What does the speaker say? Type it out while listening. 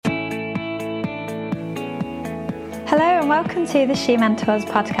Hello and welcome to the She Mentors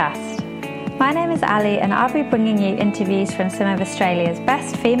podcast. My name is Ali and I'll be bringing you interviews from some of Australia's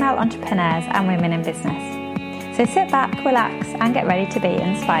best female entrepreneurs and women in business. So sit back, relax and get ready to be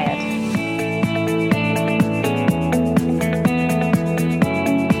inspired.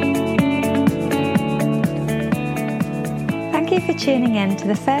 Thank you for tuning in to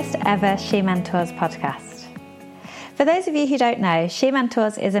the first ever She Mentors podcast. For those of you who don't know, She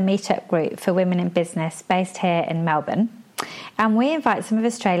Mentors is a meetup group for women in business based here in Melbourne. And we invite some of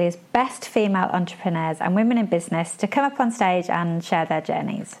Australia's best female entrepreneurs and women in business to come up on stage and share their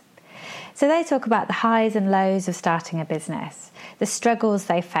journeys. So they talk about the highs and lows of starting a business, the struggles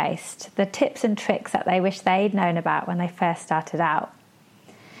they faced, the tips and tricks that they wish they'd known about when they first started out.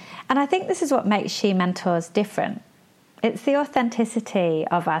 And I think this is what makes She Mentors different. It's the authenticity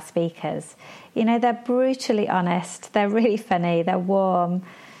of our speakers. You know, they're brutally honest, they're really funny, they're warm.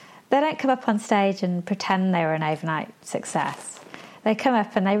 They don't come up on stage and pretend they were an overnight success. They come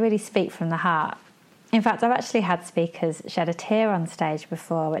up and they really speak from the heart. In fact, I've actually had speakers shed a tear on stage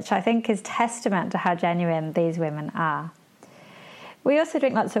before, which I think is testament to how genuine these women are. We also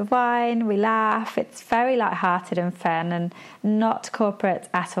drink lots of wine, we laugh, it's very light-hearted and fun and not corporate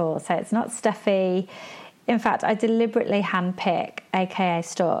at all, so it's not stuffy. In fact, I deliberately handpick, aka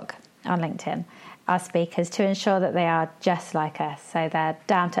stalk, on LinkedIn, our speakers to ensure that they are just like us. So they're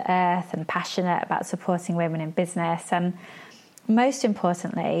down to earth and passionate about supporting women in business. And most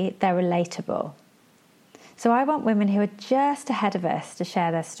importantly, they're relatable. So I want women who are just ahead of us to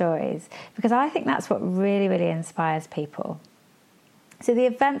share their stories because I think that's what really, really inspires people. So the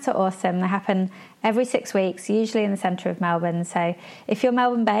events are awesome. They happen every 6 weeks, usually in the centre of Melbourne. So if you're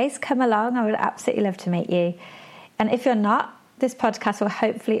Melbourne based, come along. I would absolutely love to meet you. And if you're not, this podcast will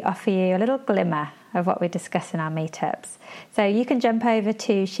hopefully offer you a little glimmer of what we discuss in our meetups. So you can jump over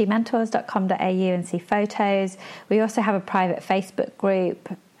to shementors.com.au and see photos. We also have a private Facebook group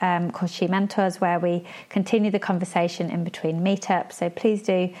called She Mentors where we continue the conversation in between meetups. So please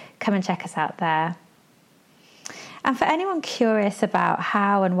do come and check us out there. And for anyone curious about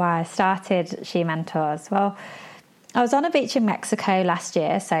how and why I started She Mentors, well, I was on a beach in Mexico last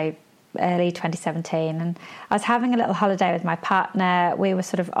year, so early 2017, and I was having a little holiday with my partner. We were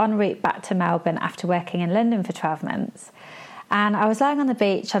sort of en route back to Melbourne after working in London for 12 months. And I was lying on the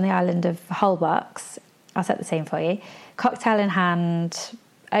beach on the island of Holbox. I'll set the scene for you. Cocktail in hand,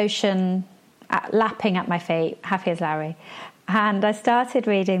 ocean lapping at my feet, happy as Larry. And I started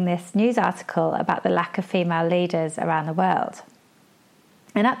reading this news article about the lack of female leaders around the world.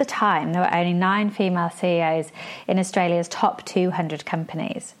 And at the time, there were only 9 female CEOs in Australia's top 200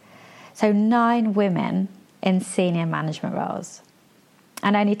 companies. So 9 women in senior management roles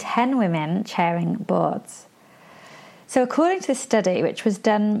and only 10 women chairing boards. So according to this study, which was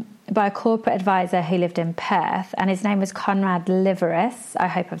done by a corporate advisor who lived in Perth, and his name was Conrad Liveris, I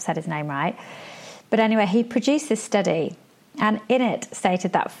hope I've said his name right. But anyway, he produced this study and in it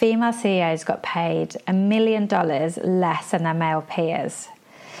stated that female CEOs got paid $1 million less than their male peers.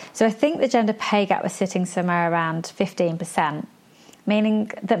 So I think the gender pay gap was sitting somewhere around 15%.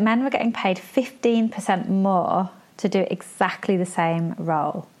 Meaning that men were getting paid 15% more to do exactly the same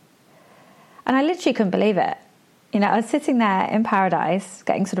role. And I literally couldn't believe it. You know, I was sitting there in paradise,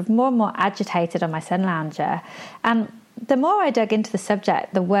 getting sort of more and more agitated on my sun lounger. And the more I dug into the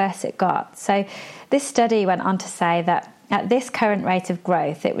subject, the worse it got. So this study went on to say that at this current rate of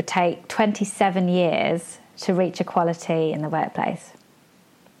growth, it would take 27 years to reach equality in the workplace.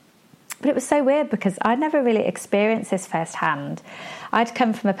 But it was so weird because I'd never really experienced this firsthand. I'd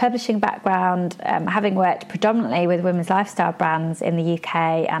come from a publishing background, having worked predominantly with women's lifestyle brands in the UK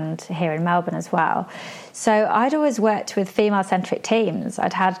and here in Melbourne as well. So I'd always worked with female-centric teams.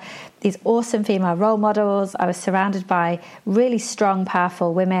 I'd had these awesome female role models. I was surrounded by really strong,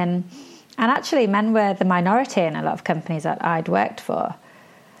 powerful women. And actually, men were the minority in a lot of companies that I'd worked for.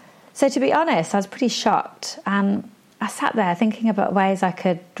 So to be honest, I was pretty shocked. And I sat there thinking about ways I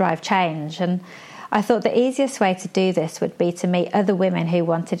could drive change, and I thought the easiest way to do this would be to meet other women who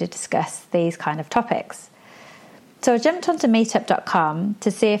wanted to discuss these kind of topics. So I jumped onto meetup.com to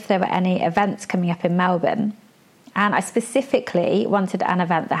see if there were any events coming up in Melbourne, and I specifically wanted an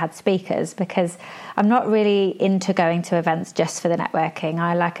event that had speakers because I'm not really into going to events just for the networking.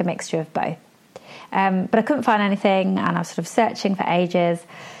 I like a mixture of both. But I couldn't find anything, and I was sort of searching for ages.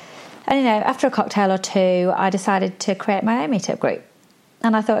 And, you know, after a cocktail or two, I decided to create my own meetup group.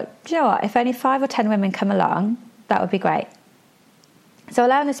 And I thought, do you know what? If only 5 or 10 women come along, that would be great. So I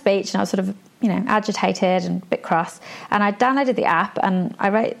lay on this beach and I was sort of, you know, agitated and a bit cross. And I downloaded the app and I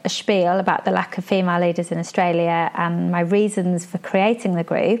wrote a spiel about the lack of female leaders in Australia and my reasons for creating the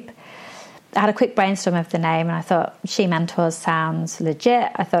group. I had a quick brainstorm of the name and I thought She Mentors sounds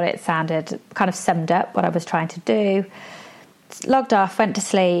legit. I thought it sounded kind of summed up what I was trying to do. Logged off, went to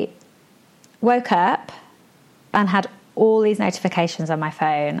sleep, woke up and had all these notifications on my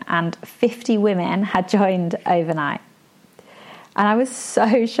phone, and 50 women had joined overnight. And I was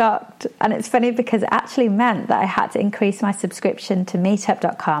so shocked. And it's funny because it actually meant that I had to increase my subscription to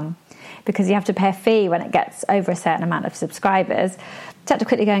meetup.com, because you have to pay a fee when it gets over a certain amount of subscribers. So I had to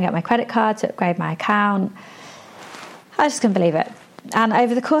quickly go and get my credit card to upgrade my account. I just couldn't believe it. And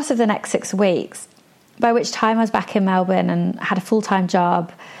over the course of the next 6 weeks, by which time I was back in Melbourne and had a full-time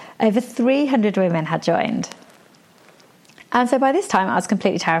job, over 300 women had joined. And so by this time I was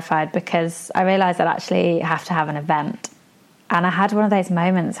completely terrified, because I realised I'd actually have to have an event. And I had one of those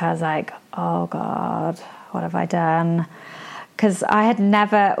moments where I was like, oh God, what have I done? Because I had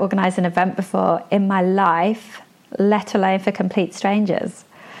never organised an event before in my life, let alone for complete strangers.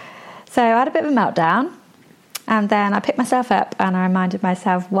 So I had a bit of a meltdown, and then I picked myself up and I reminded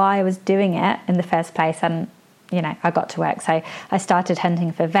myself why I was doing it in the first place, and I got to work. So I started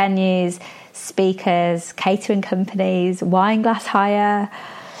hunting for venues, speakers, catering companies, wine glass hire,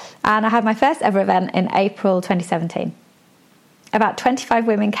 and I had my first ever event in April 2017. About 25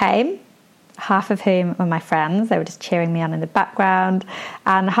 women came, half of whom were my friends. They were just cheering me on in the background.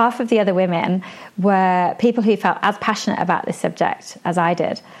 And half of the other women were people who felt as passionate about this subject as I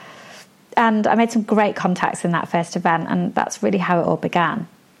did. And I made some great contacts in that first event, and that's really how it all began.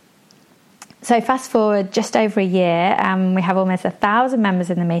 So fast forward just over a year, and we have almost 1,000 members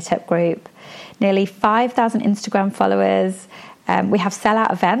in the Meetup group, nearly 5,000 Instagram followers. We have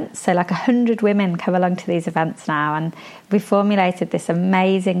sell-out events, so like 100 women come along to these events now, and we've formulated this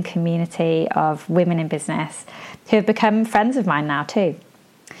amazing community of women in business who have become friends of mine now too.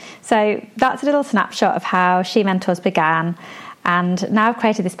 So that's a little snapshot of how She Mentors began, and now I've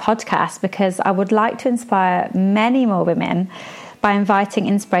created this podcast because I would like to inspire many more women by inviting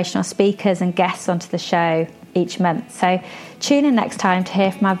inspirational speakers and guests onto the show each month. So tune in next time to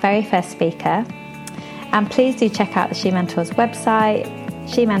hear from our very first speaker. And please do check out the She Mentors website,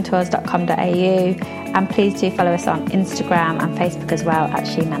 shementors.com.au, and please do follow us on Instagram and Facebook as well at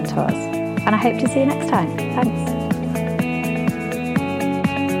She Mentors. And I hope to see you next time. Thanks.